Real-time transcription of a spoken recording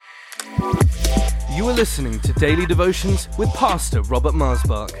You are listening to Daily Devotions with Pastor Robert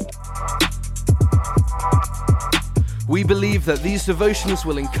Marsbach. We believe that these devotions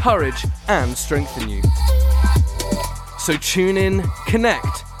will encourage and strengthen you. So tune in,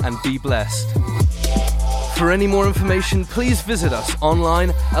 connect, and be blessed. For any more information, please visit us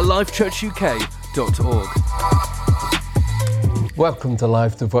online at lifechurchuk.org. Welcome to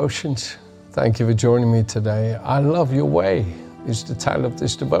Life Devotions. Thank you for joining me today. I love your way is the title of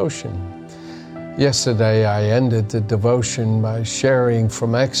this devotion. Yesterday I ended the devotion by sharing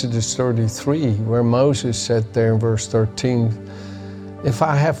from Exodus 33, where Moses said there in verse 13, "If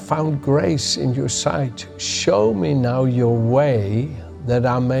I have found grace in your sight, show me now your way that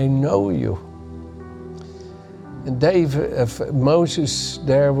I may know you." And Moses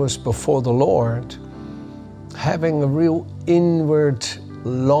there was before the Lord, having a real inward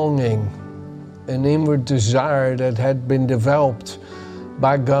longing, an inward desire that had been developed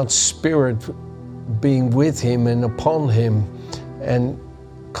by God's Spirit being with him and upon him and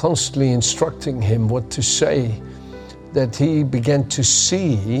constantly instructing him what to say, that he began to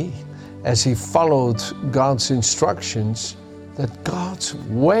see as he followed God's instructions that God's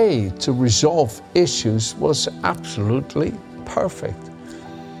way to resolve issues was absolutely perfect.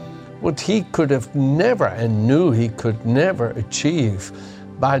 What he could have never and knew he could never achieve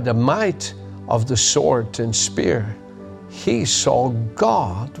by the might of the sword and spear, he saw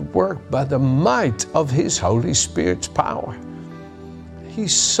God work by the might of his Holy Spirit's power. He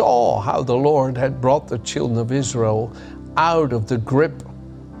saw how the Lord had brought the children of Israel out of the grip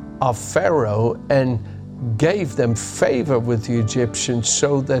of Pharaoh and gave them favor with the Egyptians,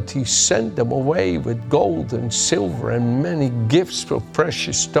 so that he sent them away with gold and silver and many gifts of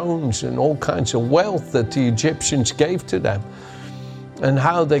precious stones and all kinds of wealth that the Egyptians gave to them. And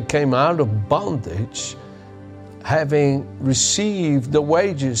how they came out of bondage, having received the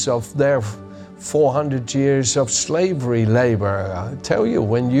wages of their 400 years of slavery labor. I tell you,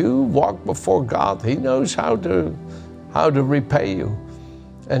 when you walk before God, he knows how to repay you.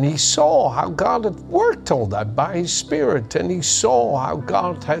 And he saw how God had worked all that by his Spirit, and he saw how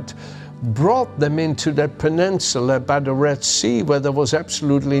God had brought them into that peninsula by the Red Sea, where there was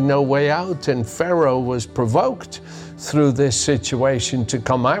absolutely no way out, and Pharaoh was provoked through this situation to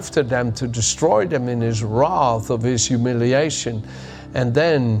come after them, to destroy them in his wrath of his humiliation. And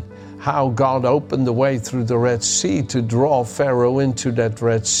then how God opened the way through the Red Sea to draw Pharaoh into that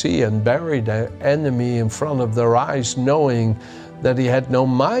Red Sea and bury their enemy in front of their eyes, knowing that he had no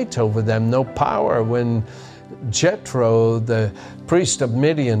might over them, no power. When Jethro, the priest of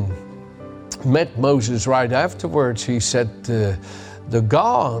Midian, met Moses right afterwards, he said, the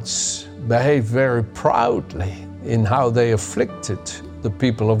gods behaved very proudly in how they afflicted the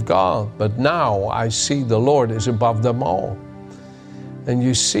people of God, but now I see the Lord is above them all. And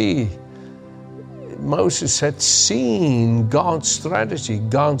you see, Moses had seen God's strategy,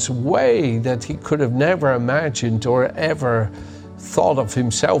 God's way that he could have never imagined or ever thought of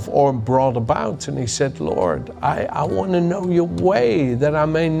himself or brought about. And he said, Lord, I want to know your way that I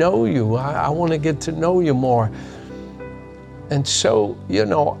may know you. I want to get to know you more. And so,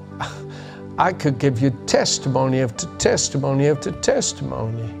 I could give you testimony after testimony after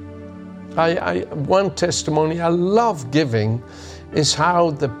testimony. One testimony I love giving is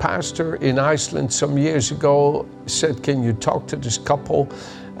how the pastor in Iceland some years ago said, can you talk to this couple?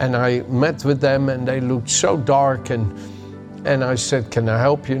 And I met with them and they looked so dark, and I said, can I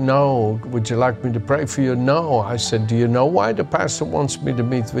help you? No. Would you like me to pray for you? No. I said, do you know why the pastor wants me to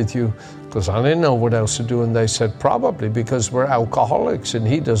meet with you? Because I didn't know what else to do. And they said, probably because we're alcoholics and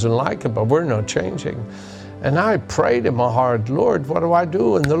he doesn't like it, but we're not changing. And I prayed in my heart, Lord, what do I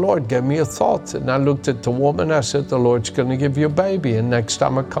do? And the Lord gave me a thought. And I looked at the woman, I said, the Lord's going to give you a baby. And next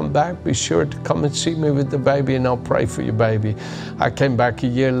time I come back, be sure to come and see me with the baby and I'll pray for your baby. I came back a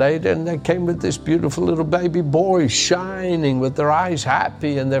year later and they came with this beautiful little baby boy, shining with their eyes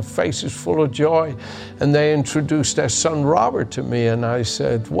happy and their faces full of joy. And they introduced their son Robert to me. And I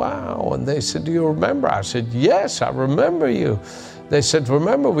said, wow. And they said, do you remember? I said, yes, I remember you. They said,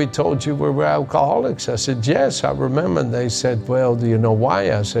 remember we told you we were alcoholics? I said, yes, I remember. And they said, well, do you know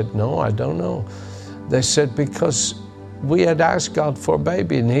why? I said, no, I don't know. They said, because we had asked God for a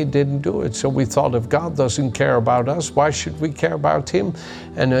baby and he didn't do it. So we thought, if God doesn't care about us, why should we care about him?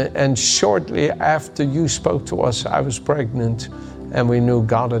 And shortly after you spoke to us, I was pregnant and we knew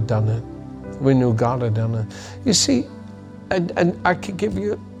God had done it. We knew God had done it. You see, and I could give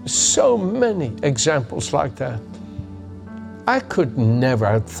you so many examples like that. I could never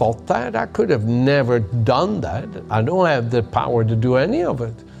have thought that. I could have never done that. I don't have the power to do any of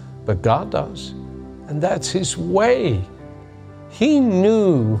it, but God does. And that's his way. He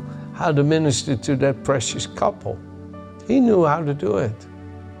knew how to minister to that precious couple. He knew how to do it.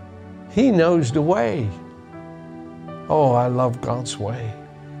 He knows the way. Oh, I love God's way.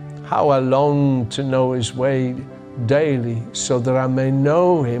 How I long to know His way daily so that I may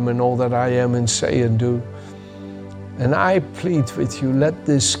know Him in all that I am and say and do. And I plead with you, let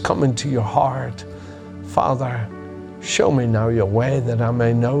this come into your heart. Father, show me now your way that I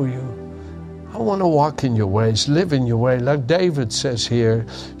may know you. I want to walk in your ways, live in your way. Like David says here,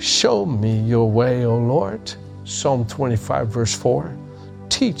 show me your way, O Lord. Psalm 25, verse 4.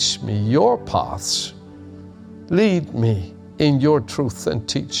 Teach me your paths. Lead me in your truth and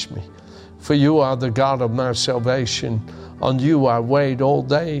teach me. For you are the God of my salvation. On you I wait all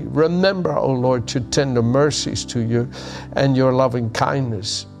day. Remember, O Lord, your tender mercies to you and your loving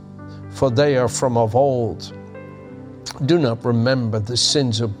kindness, for they are from of old. Do not remember the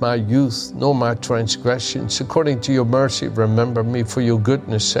sins of my youth, nor my transgressions. According to your mercy, remember me for your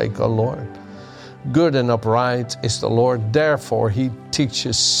goodness' sake, O Lord. Good and upright is the Lord. Therefore, He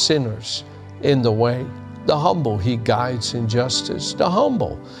teaches sinners in the way. The humble He guides in justice. The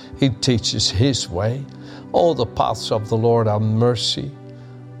humble He teaches His way. All the paths of the Lord are mercy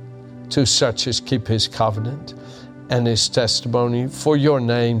to such as keep His covenant and His testimony. For your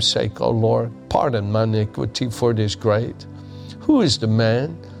name's sake, O Lord, pardon my iniquity, for it is great. Who is the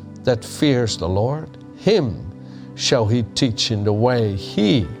man that fears the Lord? Him shall He teach in the way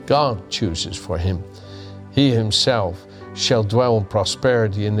He, God, chooses for him. He Himself shall dwell in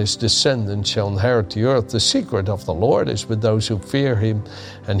prosperity, and His descendants shall inherit the earth. The secret of the Lord is with those who fear Him,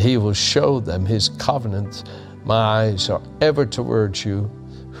 and He will show them His covenant. My eyes are ever towards you.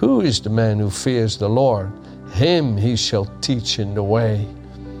 Who is the man who fears the Lord? Him He shall teach in the way.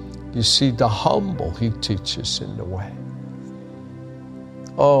 You see, the humble He teaches in the way.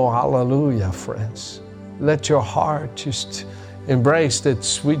 Oh, hallelujah, friends. Let your heart just embrace that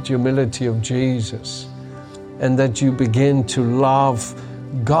sweet humility of Jesus, and that you begin to love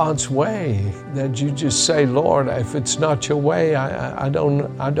God's way, that you just say, Lord, if it's not your way, I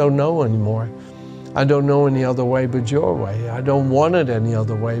don't know anymore. I don't know any other way but your way. I don't want it any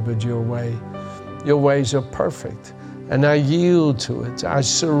other way but your way. Your ways are perfect, and I yield to it. I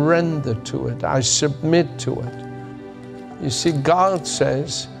surrender to it. I submit to it. You see, God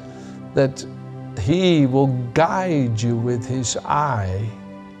says that He will guide you with His eye.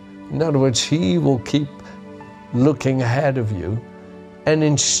 In other words, He will keep looking ahead of you and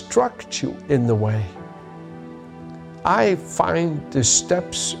instruct you in the way. I find the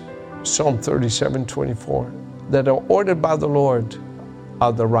steps, Psalm 37:24, that are ordered by the Lord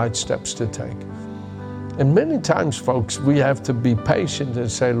are the right steps to take. And many times, folks, we have to be patient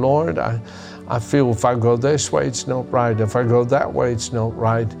and say, Lord, I feel if I go this way, it's not right. If I go that way, it's not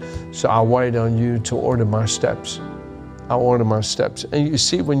right. So I'll wait on you to order my steps. I'll order my steps. And you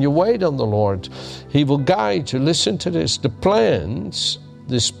see, when you wait on the Lord, He will guide you. Listen to this. The plans,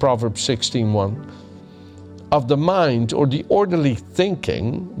 this Proverbs 16:1, of the mind, or the orderly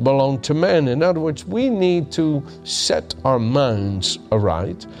thinking, belong to man. In other words, we need to set our minds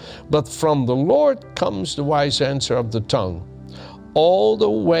aright. But from the Lord comes the wise answer of the tongue. All the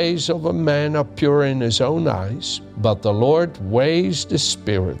ways of a man are pure in his own eyes, but the Lord weighs the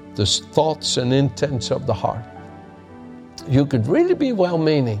spirit, the thoughts and intents of the heart. You could really be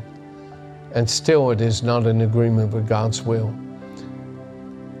well-meaning, and still it is not in agreement with God's will.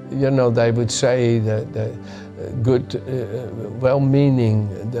 You know, they would say that good, well-meaning,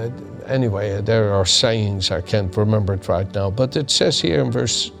 that anyway, there are sayings, I can't remember it right now, but it says here in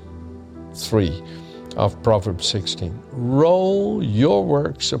verse 3 of Proverbs 16, roll your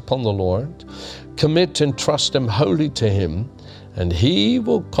works upon the Lord, commit and trust them wholly to Him, and He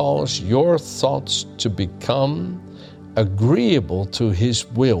will cause your thoughts to become agreeable to His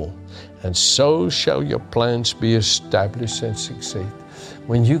will, and so shall your plans be established and succeed.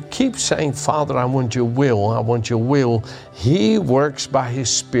 When you keep saying, Father, I want your will, He works by His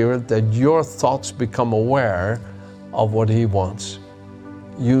Spirit that your thoughts become aware of what He wants.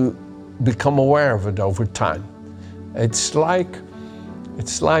 You become aware of it over time. It's like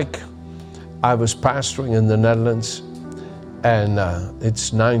I was pastoring in the Netherlands, and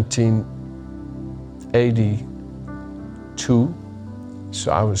it's 1982,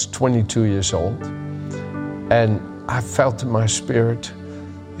 so I was 22 years old, and I felt in my spirit,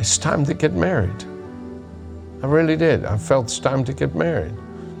 it's time to get married. I really did. I felt it's time to get married.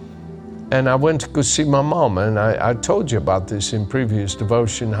 And I went to go see my mom, and I told you about this in previous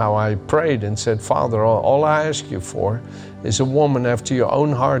devotion, how I prayed and said, Father, all I ask you for is a woman after your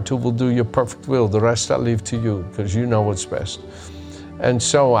own heart who will do your perfect will. The rest I leave to you, because you know what's best. And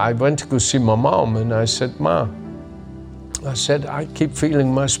so I went to go see my mom, and I said, Ma, I said, I keep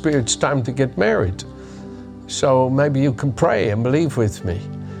feeling my spirit's time to get married. So maybe you can pray and believe with me.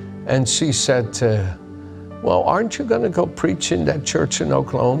 And she said, well, aren't you going to go preach in that church in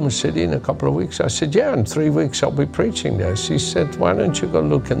Oklahoma City in a couple of weeks? I said, yeah, in 3 weeks I'll be preaching there. She said, why don't you go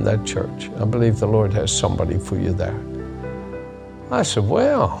look in that church? I believe the Lord has somebody for you there. I said,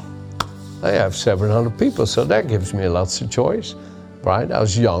 well, they have 700 people, so that gives me lots of choice, right? I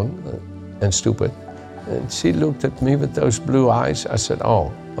was young and stupid. And she looked at me with those blue eyes. I said,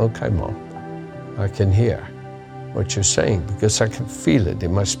 oh, okay, Mom, I can hear what you're saying because I can feel it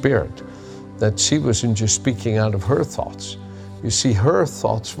in my spirit. That she wasn't just speaking out of her thoughts. You see, her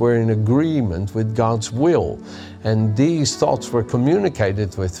thoughts were in agreement with God's will. And these thoughts were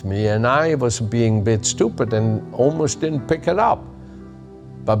communicated with me, and I was being a bit stupid and almost didn't pick it up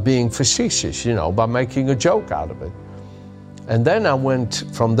by being facetious, by making a joke out of it. And then I went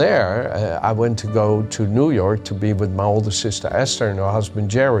from there, I went to go to New York to be with my older sister Esther and her husband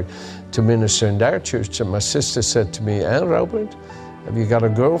Jerry to minister in their church. And my sister said to me, Robert, have you got a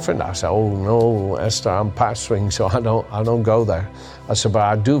girlfriend? I said, oh no, Esther, I'm pastoring, so I don't go there. I said, but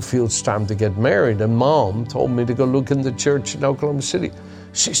I do feel it's time to get married. And Mom told me to go look in the church in Oklahoma City.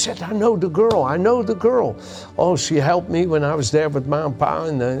 She said, I know the girl. Oh, she helped me when I was there with Mom and Pa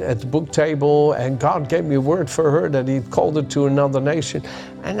at the book table, and God gave me a word for her that He'd called her to another nation.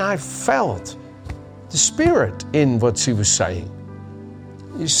 And I felt the Spirit in what she was saying.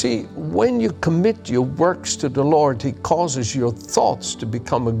 You see, when you commit your works to the Lord, He causes your thoughts to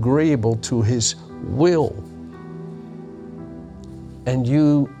become agreeable to His will. And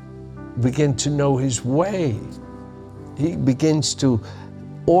you begin to know His way. He begins to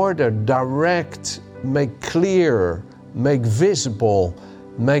order, direct, make clear, make visible,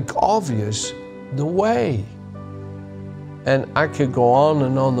 make obvious the way. And I could go on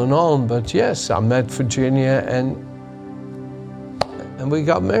and on and on, but yes, I met Virginia and we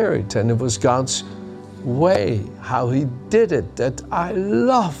got married, and it was God's way, how He did it, that I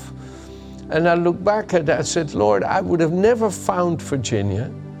love. And I look back at that, I said, Lord, I would have never found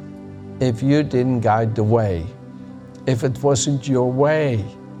Virginia if You didn't guide the way. If it wasn't Your way,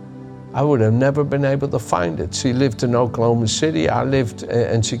 I would have never been able to find it. She lived in Oklahoma City,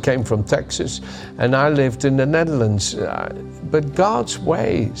 and she came from Texas, and I lived in the Netherlands. But God's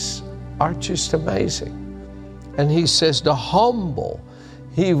ways are just amazing. And He says, the humble,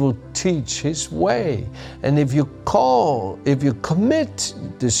 He will teach His way. And if you commit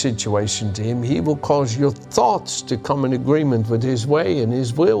the situation to Him, He will cause your thoughts to come in agreement with His way and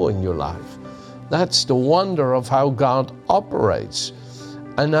His will in your life. That's the wonder of how God operates.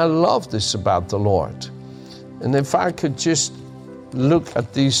 And I love this about the Lord. And if I could just look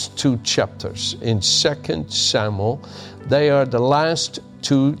at these 2 chapters in 2 Samuel, they are the last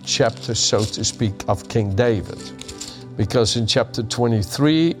 2 chapters, so to speak, of King David. Because in chapter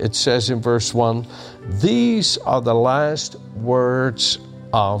 23, it says in verse 1, these are the last words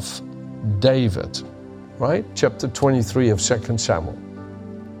of David. Right? Chapter 23 of 2 Samuel.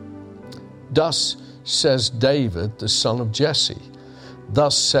 Thus says David, the son of Jesse.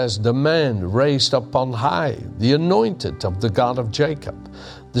 Thus says the man raised up on high, the anointed of the God of Jacob,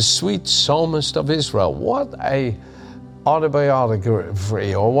 the sweet psalmist of Israel. What a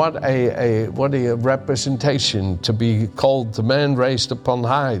autobiography, or what a representation to be called the man raised upon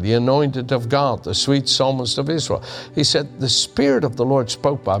high, the anointed of God, the sweet psalmist of Israel. He said, the Spirit of the Lord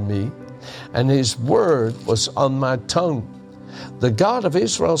spoke by me, and His word was on my tongue. The God of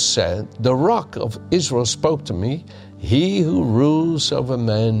Israel said, the rock of Israel spoke to me, He who rules over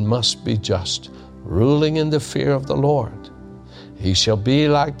men must be just, ruling in the fear of the Lord. He shall be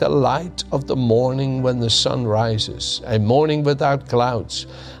like the light of the morning when the sun rises, a morning without clouds,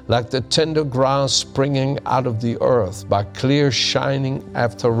 like the tender grass springing out of the earth by clear shining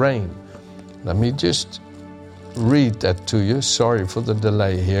after rain. Let me just read that to you. Sorry for the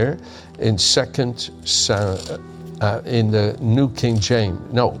delay here. In in the New King James,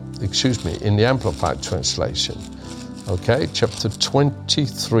 in the Amplified Translation. Okay, chapter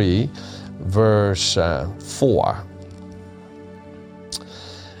 23, verse 4.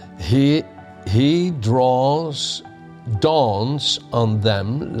 He dawns on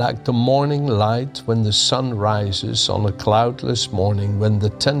them like the morning light when the sun rises on a cloudless morning, when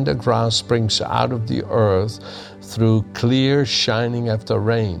the tender grass springs out of the earth through clear shining after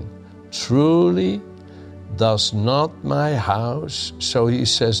rain. Truly, does not my house? So he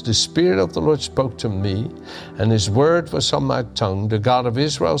says, the Spirit of the Lord spoke to me, and His word was on my tongue. The God of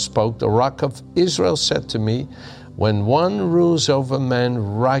Israel spoke. The rock of Israel said to me, when one rules over men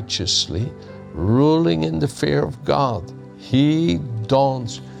righteously, ruling in the fear of God, he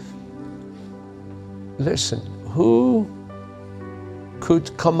dawns. Listen, who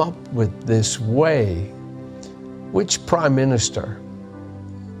could come up with this way, which prime minister,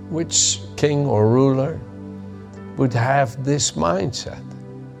 which king or ruler would have this mindset?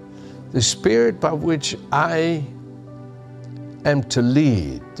 The spirit by which I am to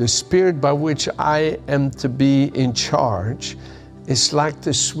lead, the spirit by which I am to be in charge, is like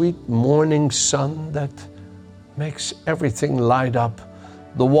the sweet morning sun that makes everything light up.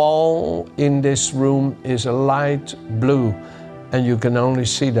 The wall in this room is a light blue, and you can only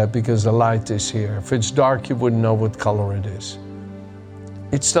see that because the light is here. If it's dark, you wouldn't know what color it is.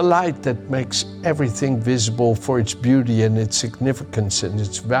 It's the light that makes everything visible for its beauty and its significance and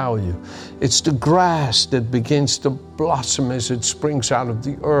its value. It's the grass that begins to blossom as it springs out of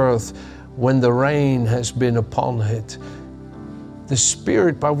the earth when the rain has been upon it. The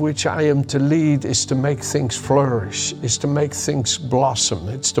spirit by which I am to lead is to make things flourish, is to make things blossom,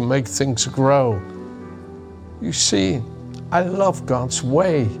 it's to make things grow. You see, I love God's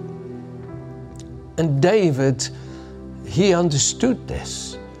way. And David, he understood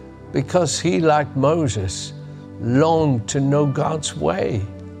this because he, like Moses, longed to know God's way.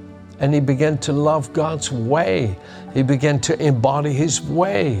 And he began to love God's way. He began to embody his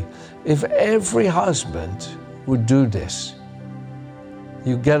way. If every husband would do this,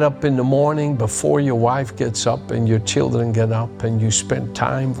 you get up in the morning before your wife gets up and your children get up, and you spend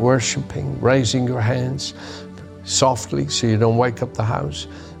time worshiping, raising your hands softly so you don't wake up the house,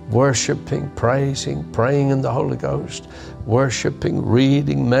 worshiping, praising, praying in the Holy Ghost, worshiping,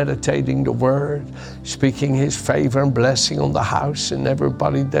 reading, meditating the Word, speaking His favor and blessing on the house and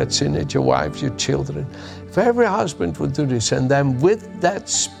everybody that's in it, your wives, your children. If every husband would do this, and then with that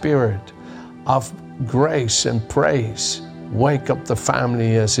spirit of grace and praise, wake up the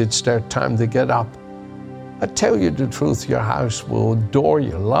family as it's their time to get up, I tell you the truth, your house will adore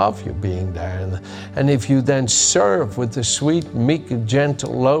you, love you being there. And if you then serve with the sweet, meek,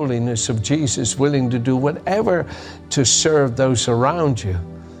 gentle lowliness of Jesus, willing to do whatever to serve those around you.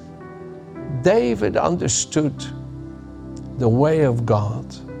 David understood the way of God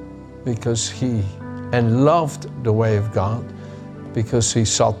and loved the way of God because he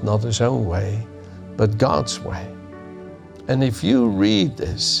sought not his own way, but God's way. And if you read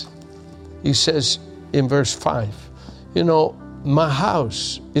this, he says, in verse 5, my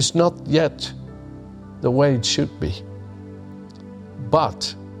house is not yet the way it should be,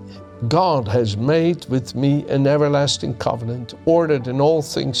 but God has made with me an everlasting covenant, ordered in all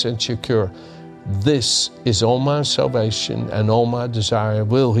things and secure. This is all my salvation and all my desire.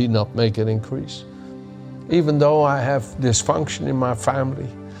 Will He not make it increase? Even though I have dysfunction in my family,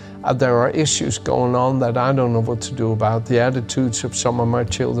 there are issues going on that I don't know what to do about. The attitudes of some of my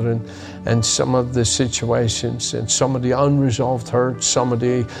children and some of the situations and some of the unresolved hurts, some of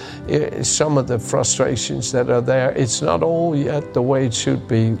the frustrations that are there. It's not all yet the way it should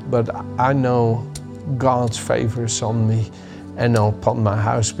be, but I know God's favor is on me and upon my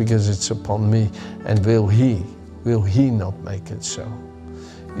house because it's upon me. And will He not make it so?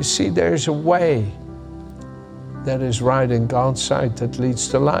 You see, there's a way that is right in God's sight that leads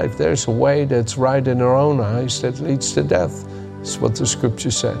to life. There's a way that's right in our own eyes that leads to death. It's what the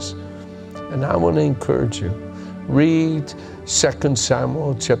scripture says. And I want to encourage you. Read 2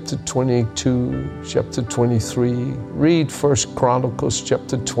 Samuel chapter 22, chapter 23. Read 1 Chronicles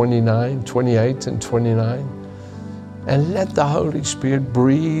chapter 29, 28 and 29. And let the Holy Spirit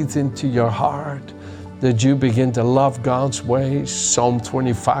breathe into your heart that you begin to love God's ways. Psalm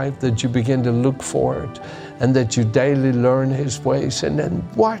 25, that you begin to look for it and that you daily learn His ways, and then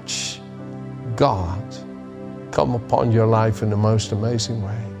watch God come upon your life in the most amazing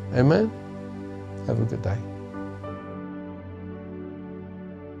way. Amen? Have a good day.